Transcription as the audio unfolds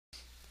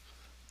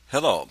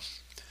Hello.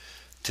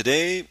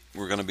 Today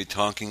we're going to be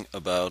talking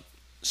about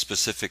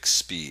specific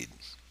speed.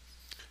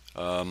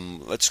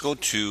 Let's go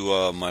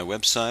to my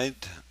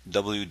website,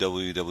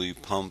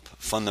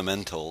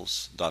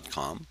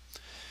 www.pumpfundamentals.com,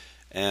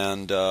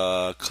 and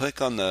click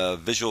on the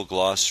visual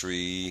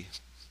glossary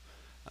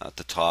at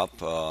the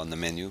top on the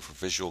menu for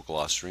visual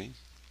glossary.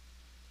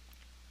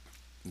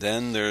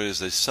 Then there is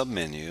a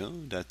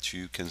submenu that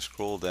you can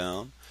scroll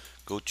down,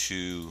 go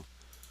to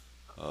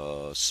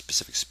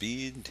specific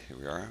speed. Here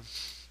we are.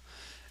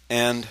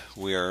 And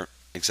we are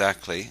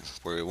exactly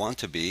where we want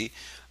to be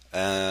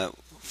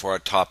for our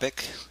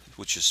topic,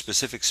 which is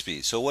specific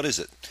speed. So what is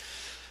it?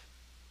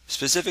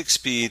 Specific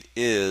speed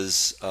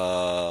is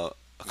a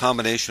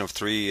combination of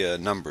three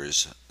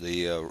numbers.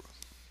 The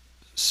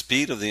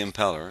speed of the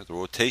impeller, the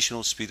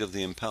rotational speed of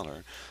the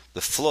impeller, the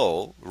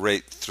flow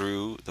rate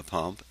through the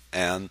pump,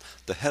 and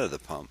the head of the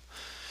pump.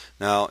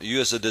 Now,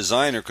 you as a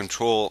designer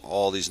control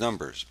all these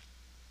numbers.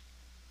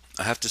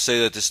 I have to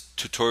say that this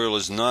tutorial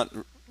is not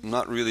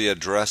really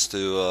addressed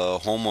to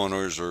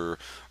homeowners or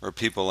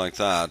people like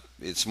that.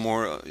 It's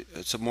more of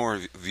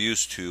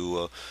use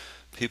to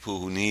people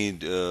who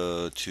need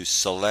to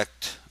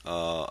select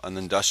an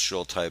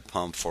industrial type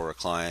pump for a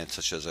client,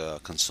 such as a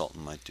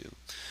consultant might do.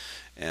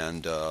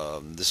 And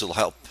this will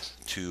help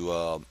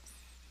to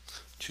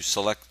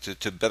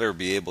select to better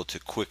be able to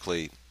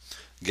quickly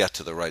get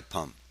to the right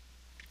pump.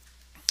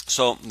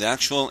 So the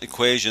actual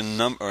equation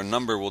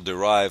number will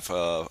derive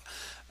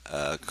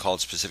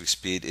called specific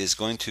speed is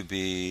going to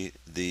be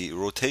the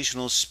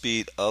rotational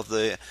speed of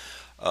the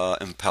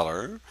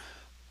impeller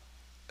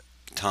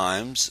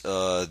times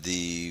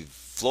the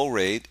flow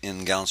rate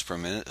in gallons per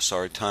minute,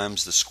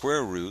 times the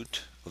square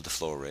root of the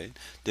flow rate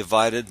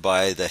divided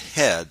by the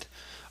head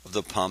of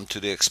the pump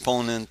to the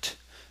exponent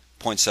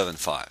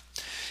 0.75.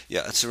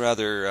 Yeah, it's a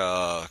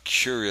rather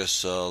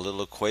curious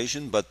little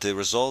equation, but the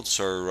results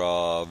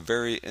are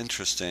very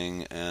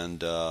interesting,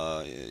 and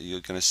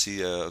you're going to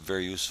see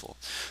very useful.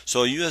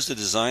 So you as the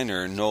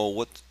designer know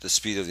what the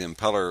speed of the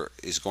impeller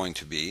is going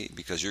to be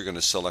because you're going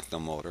to select the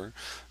motor.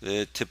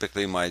 It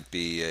typically might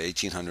be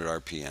 1800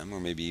 RPM or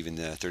maybe even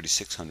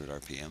 3600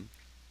 RPM.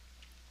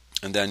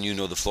 And then you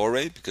know the flow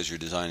rate because you're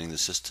designing the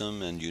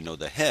system, and you know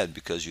the head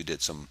because you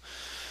did some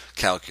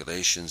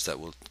calculations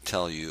that will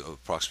tell you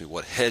approximately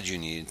what head you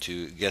need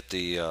to get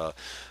the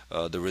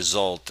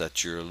result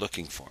that you're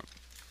looking for.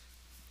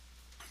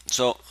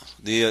 So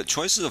the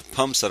choices of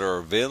pumps that are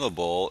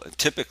available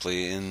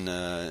typically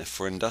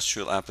for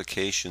industrial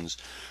applications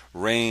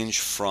range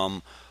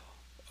from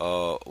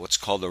what's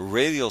called a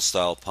radial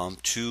style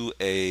pump to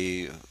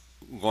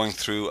going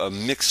through a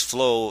mixed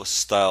flow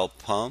style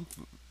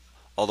pump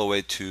all the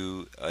way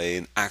to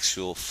an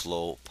axial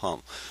flow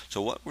pump. So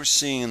what we're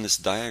seeing in this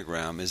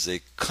diagram is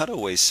a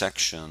cutaway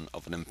section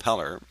of an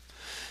impeller,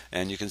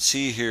 and you can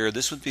see here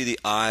this would be the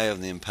eye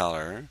of the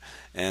impeller,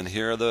 and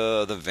here are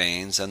the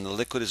vanes, and the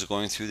liquid is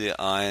going through the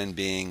eye and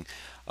being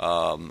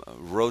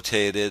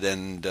rotated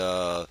and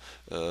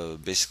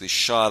basically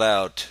shot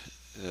out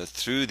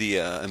through the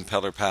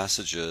impeller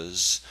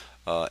passages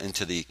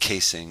into the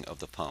casing of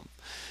the pump.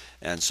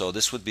 And so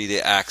this would be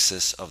the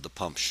axis of the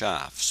pump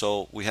shaft.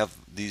 So we have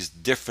these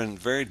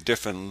very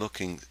different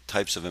looking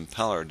types of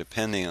impeller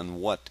depending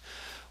on what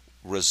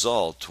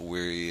result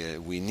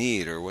we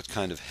need or what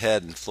kind of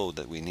head and flow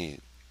that we need.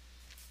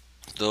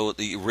 Though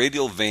the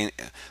radial vane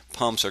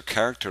pumps are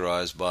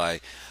characterized by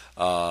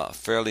a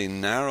fairly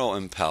narrow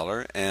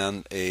impeller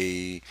and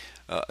a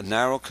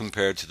narrow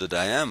compared to the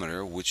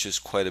diameter, which is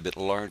quite a bit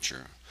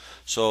larger.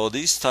 So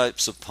these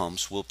types of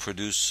pumps will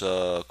produce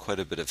quite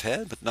a bit of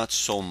head, but not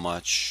so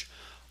much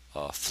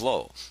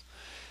flow.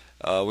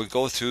 We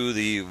go through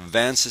the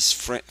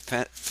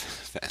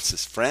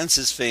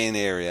Francis vane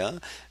area,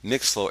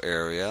 mixed flow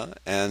area,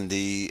 and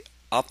the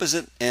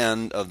opposite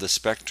end of the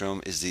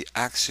spectrum is the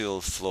axial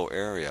flow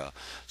area.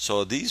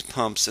 So these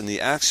pumps in the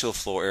axial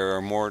flow area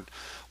are more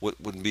what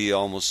would be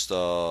almost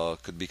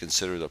could be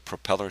considered a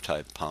propeller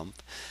type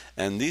pump,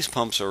 and these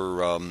pumps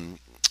are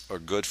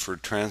good for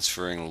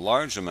transferring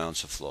large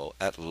amounts of flow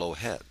at low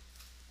head.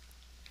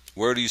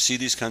 Where do you see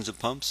these kinds of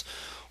pumps?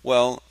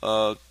 Well,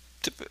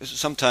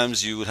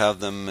 sometimes you would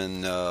have them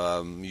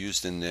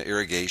used in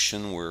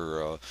irrigation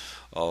where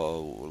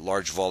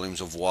large volumes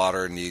of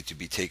water need to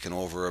be taken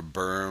over a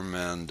berm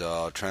and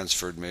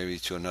transferred maybe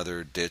to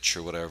another ditch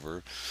or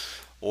whatever.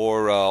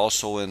 Or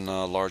also in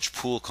large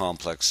pool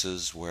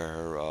complexes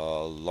where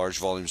large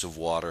volumes of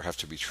water have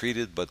to be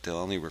treated, but they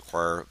only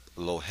require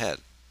low head.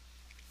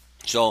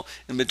 So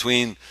in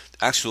between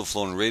axial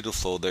flow and radial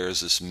flow, there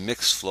is this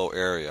mixed flow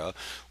area,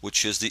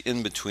 which is the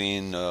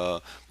in-between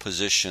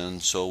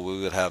position. So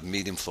we would have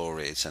medium flow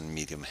rates and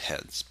medium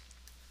heads.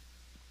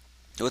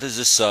 What does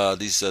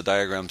these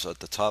diagrams at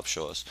the top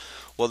show us?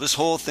 Well, this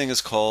whole thing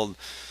is called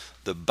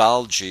the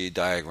Balji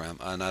diagram,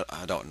 and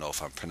I don't know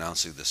if I'm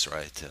pronouncing this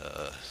right.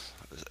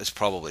 It's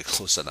probably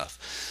close enough.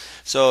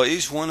 So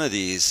each one of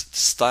these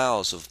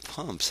styles of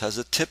pumps has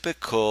a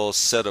typical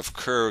set of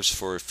curves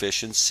for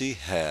efficiency,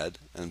 head,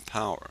 and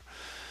power.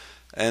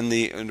 And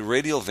the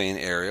radial vane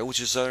area,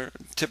 which is our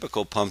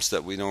typical pumps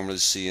that we normally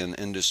see in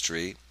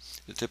industry,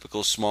 the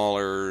typical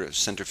smaller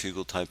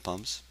centrifugal type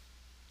pumps.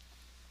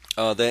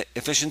 The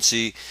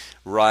efficiency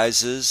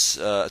rises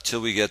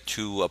until we get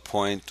to a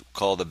point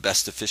called the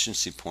best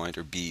efficiency point,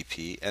 or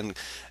BEP,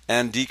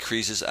 and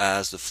decreases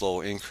as the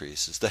flow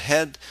increases. The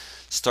head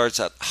starts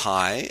at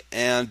high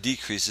and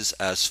decreases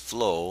as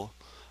flow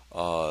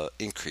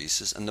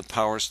increases, and the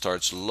power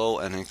starts low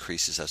and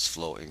increases as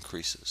flow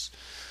increases.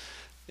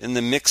 In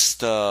the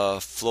mixed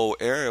flow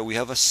area, we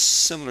have a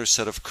similar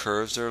set of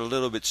curves. They're a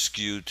little bit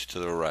skewed to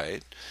the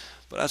right,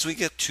 but as we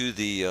get to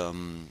the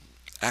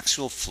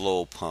actual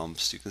flow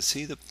pumps, you can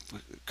see the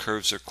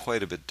curves are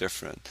quite a bit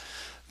different.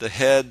 The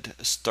head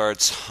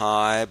starts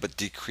high but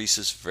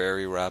decreases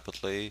very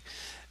rapidly,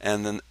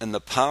 and then the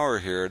power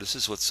here, this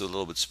is what's a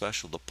little bit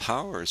special. The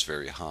power is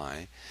very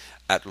high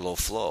at low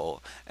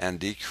flow and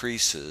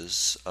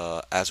decreases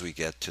as we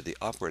get to the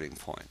operating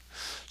point.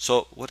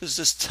 So what does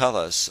this tell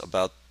us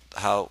about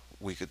how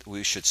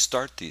we should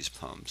start these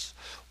pumps?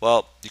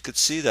 Well, you could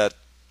see that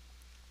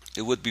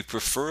it would be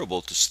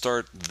preferable to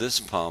start this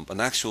pump, an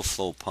actual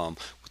flow pump,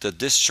 with the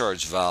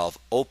discharge valve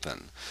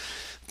open,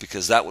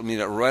 because that would mean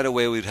that right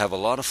away we'd have a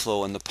lot of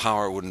flow and the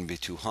power wouldn't be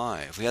too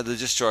high. If we had the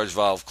discharge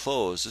valve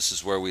closed, this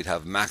is where we'd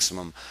have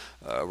maximum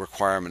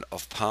requirement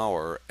of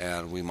power,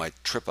 and we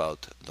might trip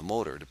out the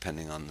motor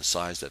depending on the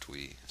size that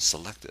we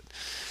selected.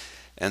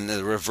 And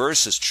the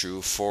reverse is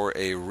true for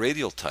a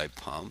radial type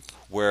pump,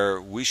 where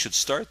we should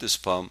start this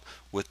pump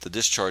with the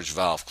discharge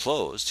valve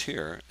closed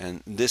here,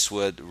 and this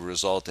would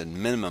result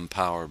in minimum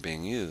power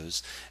being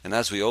used. And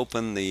as we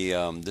open the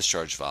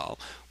discharge valve,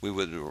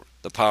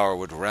 the power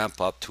would ramp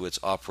up to its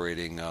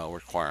operating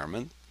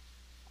requirement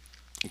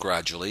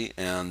gradually,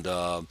 and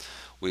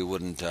we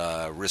wouldn't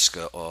risk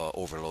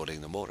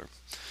overloading the motor.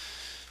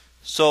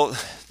 So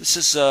this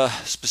is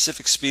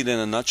specific speed in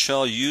a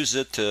nutshell. Use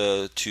it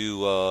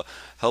to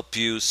help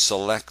you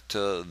select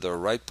the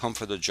right pump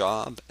for the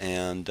job,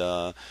 and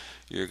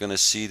you're going to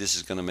see this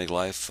is going to make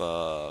life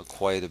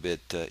quite a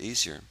bit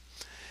easier.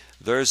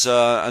 There's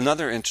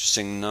another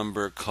interesting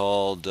number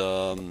called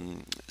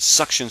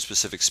suction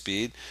specific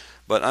speed,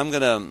 but I'm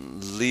going to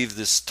leave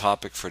this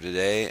topic for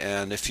today,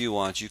 and if you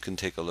want, you can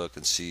take a look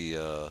and see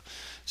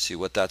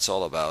what that's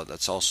all about.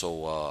 That's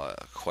also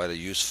quite a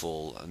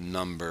useful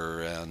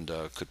number, and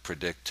could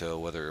predict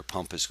whether a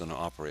pump is going to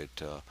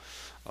operate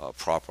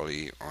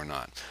properly or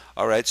not.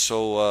 All right,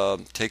 so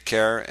take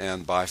care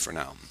and bye for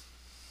now.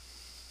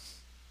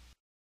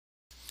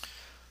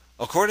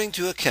 According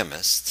to a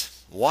chemist,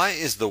 why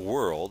is the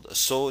world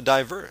so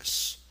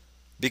diverse?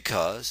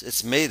 Because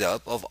it's made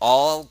up of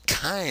all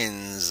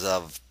kinds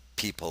of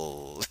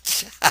people.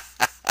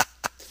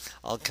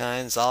 All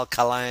kinds, all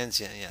kinds,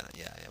 yeah,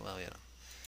 well,